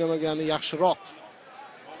o'yinini o'ynamagani yaxshiroq.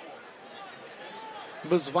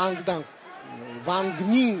 biz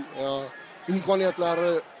Vangning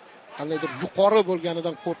imkoniyatlari qandaydir yuqori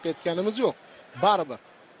bo'lganidan qo'rqayotganimiz yo'q. Baribir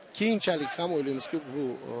keyinchalik ham o'ylaymizki, bu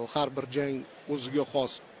har bir jang o'ziga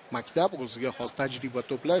xos maktab, o'ziga xos tajriba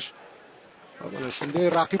to'plash. Mana shunday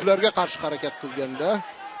raqiblarga qarshi harakat qilganda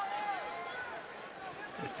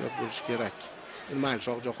ehtiyot bo'lish kerak. Mayli,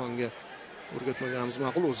 Shohjahonga o'rgatmaganimiz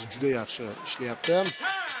ma'qul, o'zi juda yaxshi ishlayapti.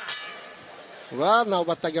 Va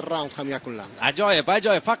navbatdagi raund ham yakunlandi. Ajoyib.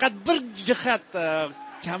 Faqat bir jihat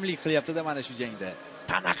kamlik qilyapti-da mana shu jangda.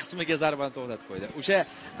 Tana qismiga zarbani to'xtatib qo'ydi. O'sha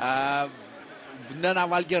bundan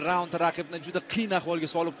avvalgi raund raqibni juda qiyin ahvolga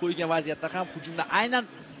solib qo'ygan vaziyatda ham hujumda aynan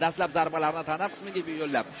dastlab zarbalarni tana qismiga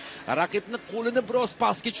yo'llab, raqibni qo'lini biroz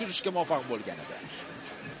pastga tushirishga muvaffaq bo'lgan edi.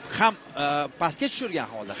 Ham pastga tushirgan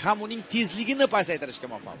holda, ham uning tezligini pasaytirishga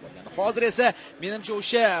muvaffaq bo'lgan. Hozir esa menimcha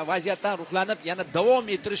o'sha vaziyatdan ruhlanib, yana davom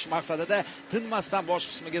ettirish maqsadida tinmasdan bosh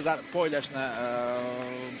qismiga poylashni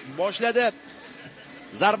boshladi.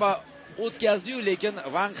 Zarba o'tkazdi-yu, lekin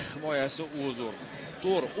Vang himoyasi uzr.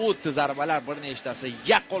 To'g'ri, o'tdi zarbalar bir nechtasi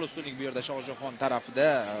yaqqol ustunlik bu yerda Shohjahon tarafida,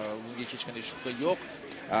 bunga hech qanday shubha yo'q.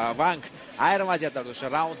 Vang ayrim vaziyatlarda o'sha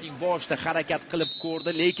raundning boshida harakat qilib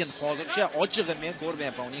ko'rdi, lekin hozircha ochig'i men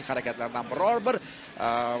ko'rmayapman uning harakatlaridan biror bir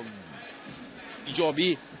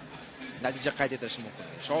ijobiy natija qayd etish mumkin.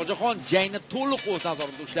 Shohjahon jangni to'liq o'z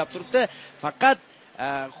nazoratida ushlab turibdi, faqat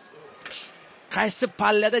qaysi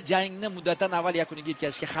pallada jangni muddatdan avval yakuniga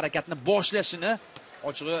yetkazishga harakatni boshlashini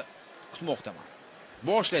ochig'i kutmoqdaman.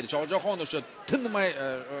 Boshlaydi Shohjahon o'sha tinmay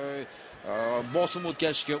bosim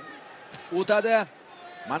o'tkazishga o'tadi.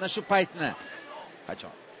 Mana shu paytni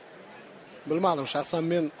qachon? Bilmadim, shaxsan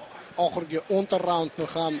men oxirgi 10 ta raundni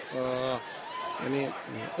ham, ya'ni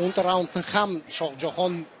 10 ta raundni ham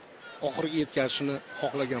Shohjahon oxiriga yetkazishini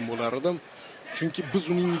xohlagan bo'lar edim. Chunki biz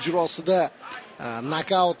uning ijrosida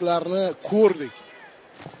nokautlarni ko'rdik.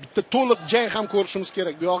 Bitta to'liq jang ham ko'rishimiz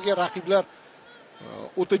kerak. Bu yoqga raqiblar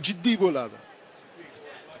o'ta jiddiy bo'ladi.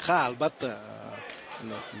 Ha, albatta,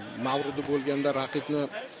 mavridi bo'lganda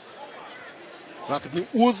raqibning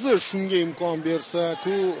o'zi shunga imkon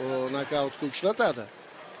bersa-ku, nokautga uchratadi.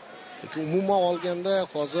 Lekin umuman olganda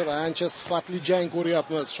hozir ancha sifatli jang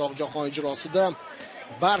ko'ryapmiz Shohjahon ijrosida.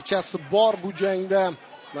 Barchasi bor bu jangda.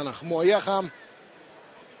 Mana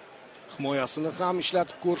himoyasini ham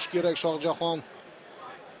ishlatib ko'rish kerak Shohjahon.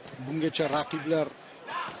 Bungacha raqiblar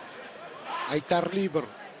aytarli bir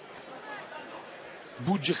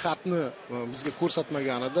bu jihatni bizga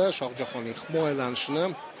ko'rsatmagan edi, Shohjahonning himoyalanishini.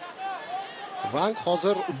 Vang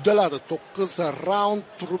hozir uddaladi. 9 raund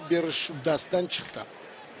turib berish uddasidan chiqdi.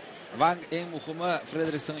 Vang eng muhimi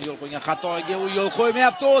Frederikson yo'l qo'ygan xatoga u yo'l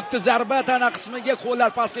qo'ymayapti. O'tdi zarba tana qismiga,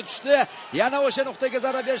 qo'llar pastga tushdi. Yana o'sha nuqtaga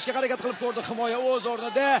zarba berishga harakat qilib ko'rdi. Himoya o'z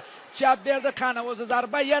o'rnida chap berdi. Qani o'zi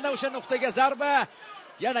zarba, yana o'sha nuqtaga zarba.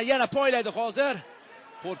 Yana poylaydi hozir.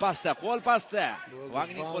 Qo'l pastda.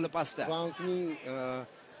 Vangning qo'li pastda. Vangning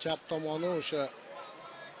chap tomoni o'sha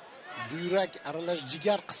buyrak aralash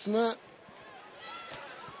jigar qismi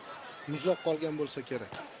muzlab qolgan bo'lsa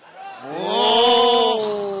kerak.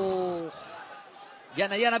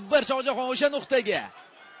 Yana bir Shohjahon o'sha nuqtaga.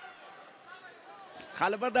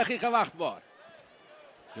 Hali 1 daqiqa vaqt bor.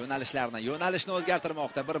 Yo'nalishni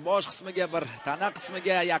o'zgartirmoqda. Bir bosh qismiga, bir tana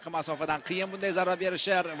qismiga yaqin masofadan qiyin bunday zarba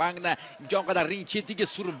berishar. Vangni imkon qadar ring chetiga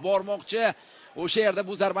surib bormoqchi. O'sha yerda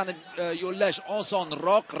bu zarbani yo'llash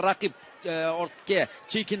osonroq, raqib ortga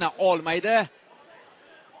chekina olmaydi.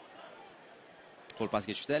 Qo'l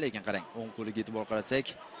pastga tushdi, lekin qarang, o'ng qo'liga e'tibor qaratsak,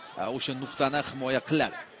 o'sha nuqtani himoya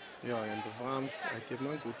qiladi. Yo'q, endi ham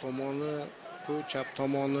aytayapman-ku, tomoni-ku, chap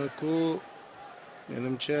tomoni-ku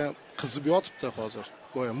menimcha qizib yotibdi hozir.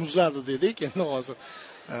 Go'yo muzladi dedik, endi hozir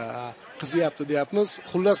qizyapti deyapmiz.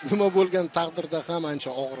 Xullas nima bo'lgan taqdirda ham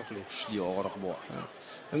ancha og'riqli. Kuchli og'riq bor.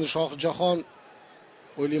 Endi Shohjahon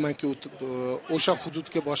o'ylaymanki, o'sha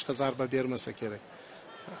hududga boshqa zarba bermasa kerak.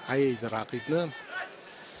 Ayaydi raqibni.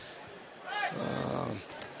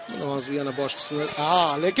 Hozir yana bosh qismi.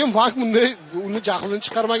 Lekin Vang bunday uni jahlini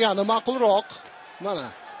chiqarmagani ma'qulroq. Mana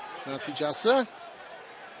natijasi.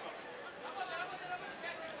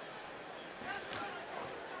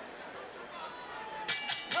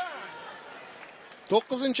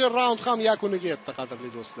 To'qqizinchi raund ham yakuniga yetdi, qadrli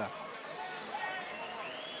do'stlar.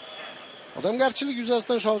 Odamgarchilik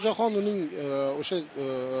yuzasidan Shohjahon uning o'sha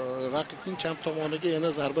raqibning chap tomoniga yana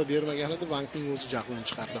zarba bermagan edi, Vangning o'zi jahlini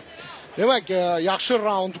chiqardi. Demak, yaxshi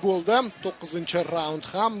raund bo'ldi. 9-raund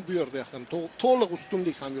ham bu yerda ham to'liq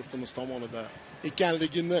ustunlik ham yurtimiz tomonida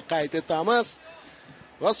ekanligini qayd etamiz.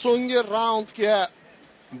 Va so'nggi raundga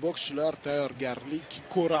bokschilar tayyorgarlik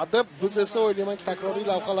ko'radi. Biz esa o'ylaymanki, takroriy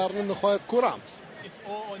lavhalarni nihoyat ko'ramiz.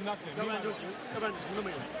 or nothing.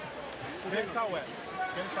 Get him south west.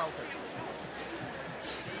 Get him south west.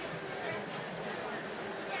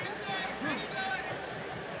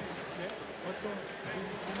 What's on?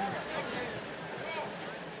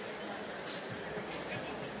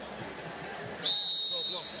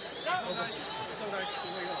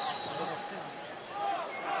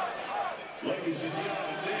 Ladies and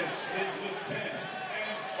gentlemen, this is the 10th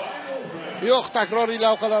and final round. Yo'q, takroriy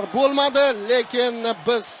lavhalar bo'lmadi, lekin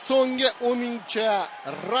biz so'nggi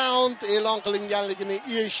 10-raund e'lon qilinganligini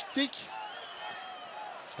eshitdik.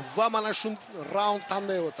 Va mana shu raund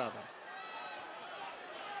qanday o'tadi?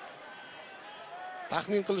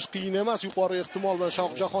 Taxmin qilish qiyin emas, yuqori ehtimol bilan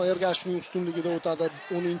Shохжахон Эргашевning ustunligida o'tadi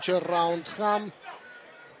 10-raund ham.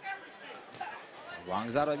 Vang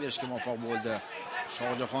zarba berishga muvaffaq bo'ldi.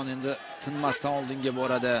 Шохжахон endi tinmasdan oldinga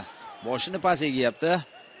boradi. Boshini past egayapti.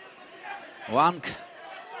 Vang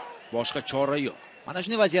boshqa chora yo'q. Mana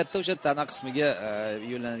shunday vaziyatda o'sha tana qismiga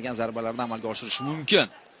yo'llanadigan zarbalarni amalga oshirish mumkin.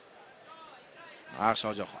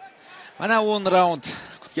 Шохжахон. Mana 10 raund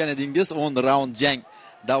kutgan edingiz, 10 raund jang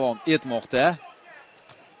davom etmoqda.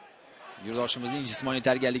 Yurtdoshimizning jismoniy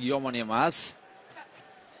tayyorgarligi yomon emas.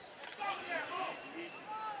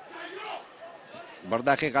 1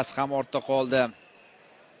 daqiqasi ham ortda qoldi.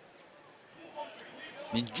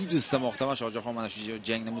 Men juda istamoqdaman Shохжахон mana shu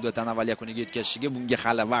jangni muddatidan avval yakuniga yetkazishiga. Bunga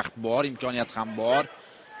hali vaqt bor, imkoniyat ham bor.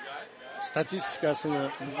 Statistikasini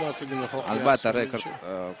buzmasligini xohlayapman. Albatta rekord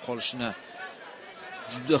qolishini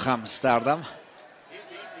juda ham istardim.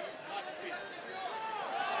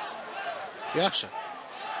 Yaxshi.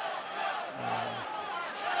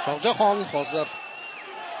 Шохжахон hozir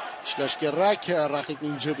ishlash kerak,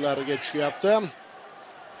 raqibning jiblariga tushyapti.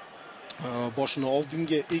 Boshini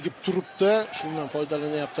oldinga egib turibdi. Shundan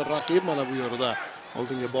foydalanyapti raqib. Mana bu yerda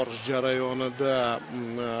oldinga borish jarayonida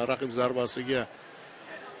raqib zarbasiga,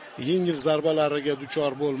 yengil zarbalariga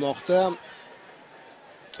duchor bo'lmoqda.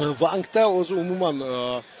 Vangda o'zi umuman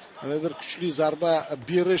qanaqadir kuchli zarba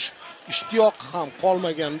berish ishtiyoqi ham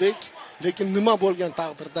qolmagandek, lekin nima bo'lgan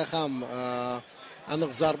taqdirda ham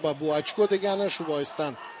aniq zarba bu ochko degani, shu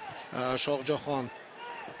boisdan Shохжахон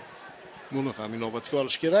buni ham inobatga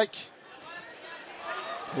olish kerak.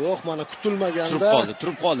 Yo'q, mana kutilmaganda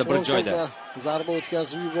turib qoldi bir joyda. Zarba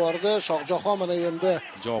o'tkazib yubordi. Shохжахон mana endi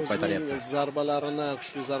javob qaytaryapti. Zarbalarini,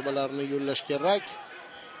 kuchli zarbalarini yo'llash kerak.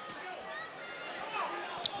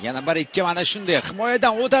 Yana 1-2 mana shunday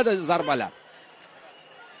himoyadan o'tadi zarbalar.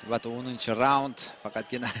 Albatta 10-raund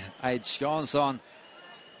faqatgina aytishga oson.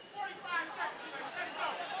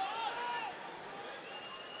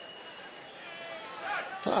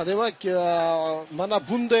 Demak, mana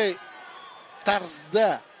bunday tarzda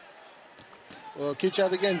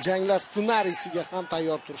kechadigan janglar ssenariysiga ham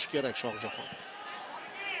tayyor turish kerak Shохжахон.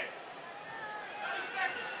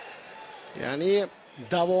 Ya'ni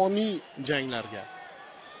davomiy janglarga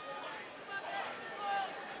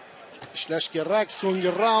ishlash kerak. So'nggi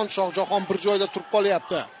raund Shохжахон bir joyda turib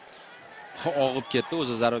qolyapti. Og'ib ketdi,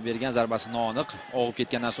 o'zi zarba bergan zarbasi noaniq. Og'ib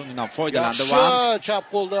ketgandan so'ng undan foydalandi va chap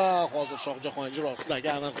qo'lda hozir Shохжахон ijrosidagi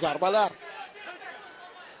aniq zarbalar.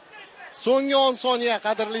 So'nggi 10 soniya,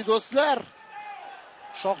 qadrli do'stlar.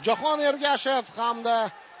 Shохжахон Эргашев hamda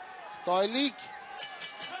xitoylik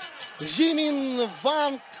Jimng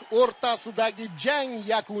Vang o'rtasidagi jang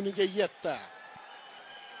yakuniga yetdi.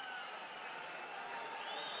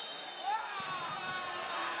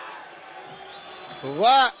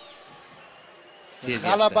 Va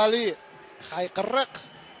g'alabali hayqiriq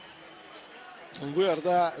bu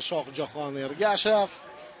yerda Shохжахон Эргашев,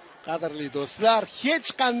 qadrli do'stlar, hech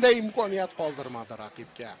qanday imkoniyat qoldirmadi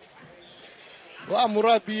raqibga. Va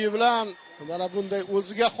murabbiyi bilan mana bunday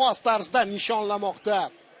o'ziga xos tarzda nishonlamoqda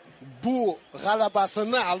bu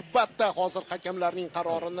g'alabasini. Albatta hozir hakamlarning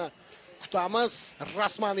qarorini kutamiz.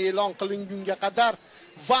 Rasman e'lon qilingunga qadar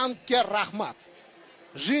Vangga rahmat.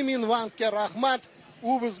 Jimnг Vangga rahmat.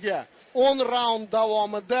 U bizga 10 raund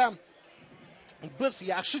davomida biz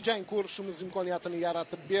yaxshi jang ko'rishimiz imkoniyatini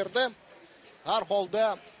yaratib berdi. Har holda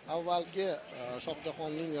avvalgi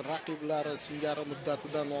Shохжахонning raqiblari singari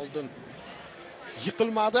muddatidan oldin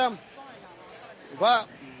yiqilmadi va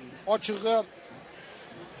ochig'i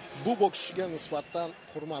bu bokschiga nisbatan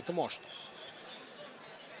hurmatim oshdi.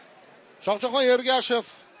 Shохжахон Эргашев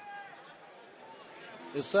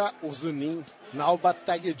esa o'zining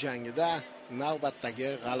navbatdagi jangida navbatdagi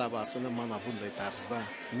g'alabasini mana bunday tarzda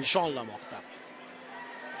nishonlamoqda.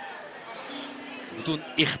 Butun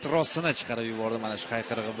ehtirosini chiqarib yubordi mana shu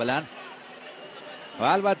hayqirig'i bilan. Va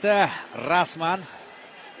albatta rasman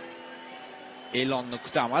e'lonni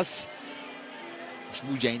kutamiz.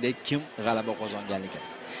 Ushbu jangda kim g'alaba qozonganligi.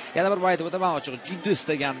 Yana bir aytib o'taman, ochiq juda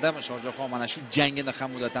istagandim Shojahon mana shu jangini ham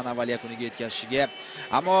muddatidan avval yakuniga yetkazishiga.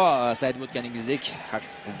 Ammo aytib o'tganingizdek,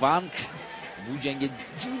 Vang bu jangga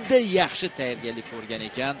juda yaxshi tayyorgarlik ko'rgan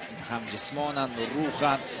ekan, ham jismonan,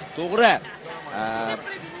 ruhan. To'g'ri,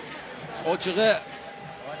 ochig'i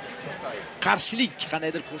qarshilik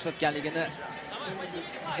qandaydir ko'rsatganligini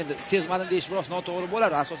endi sezmadim deyish biroz noto'g'ri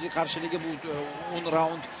bo'lar. Asosiy qarshiligi bu 10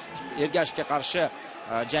 raund Ergashevga qarshi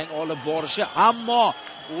jang olib borishi, ammo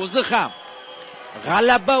o'zi ham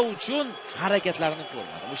g'alaba uchun harakatlarini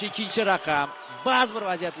ko'rmadi. O'sha ikkinchi raqam ba'zi bir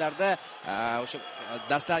vaziyatlarda o'sha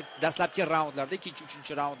dastlabki raundlarda, ikkinchi,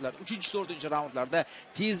 uchinchi raundlar, uchinchi, to'rtinchi raundlarda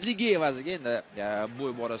tezligi evaziga endi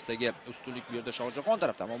bo'y borasidagi ustunlik bu yerda Shojahon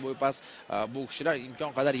tarafdan, ammo bo'y past bokschilar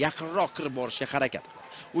imkon qadar yaqinroq kirib borishga harakat qildi.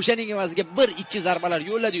 O'shaning evaziga 1-2 zarbalar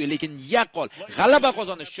yo'lladi-yu, lekin yaqqol g'alaba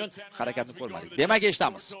qozonish uchun harakatni ko'rmadik. Demak,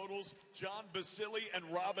 eshitamiz. John Basili and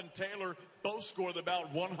Robin Taylor both scored about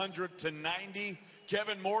 100-90.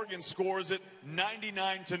 Kevin Morgan scores it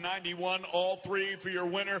 99-91. All three for your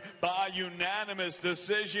winner by unanimous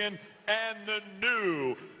decision. And the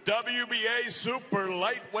new WBA Super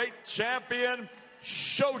Lightweight Champion,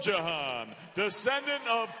 Shojahon, descendant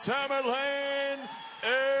of Tamerlane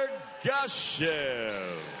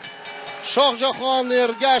Ergashev. Shохжахон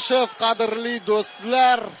Эргашев, qadrli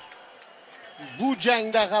do'stlar, bu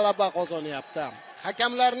jangda g'alaba qozonyapti.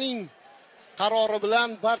 Hakamlarning qarori bilan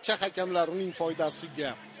barcha hakamlar uning foydasiga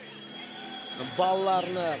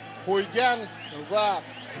ballarni qo'ygan va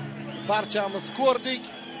barchamiz ko'rdik.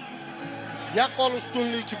 Yaqqol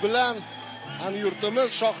ustunlik bilan hamyurtimiz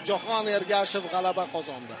Shохжахон Эргашев g'alaba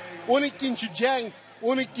qozondi. 12-jang,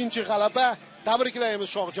 12-g'alaba. Tabriklaymiz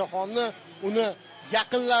Shохжахonni, uni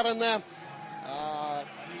yaqinlarini,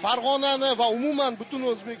 Farg'onani va umuman butun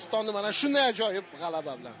O'zbekistonni mana shunday ajoyib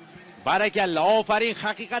g'alaba bilan. Barakalla, ofarin.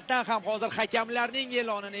 Haqiqatan ham hozir hakamlarning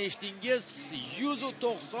e'lonini eshitdingiz.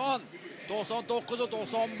 190, 99,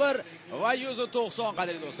 91 va 190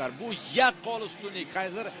 qadrli do'stlar. Bu yaqqol ustunlik.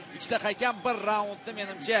 Qayzir ikkita hakam bir raundni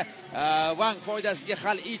menimcha Vang foydasiga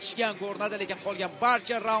hal etishgan ko'rinadi, lekin qolgan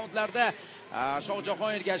barcha raundlarda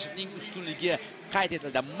Shojahon Ergashevning ustunligi qayd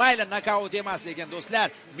etildi. Mayli nokaut emas, lekin do'stlar,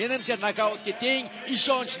 menimcha nokautga teng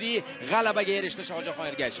ishonchli g'alabaga erishdi Shojahon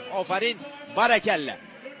Ergashev. Ofarin, barakalla.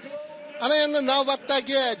 Ana endi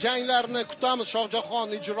navbatdagi janglarni kutamiz Shojahon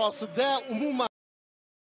ijrosida. Umuman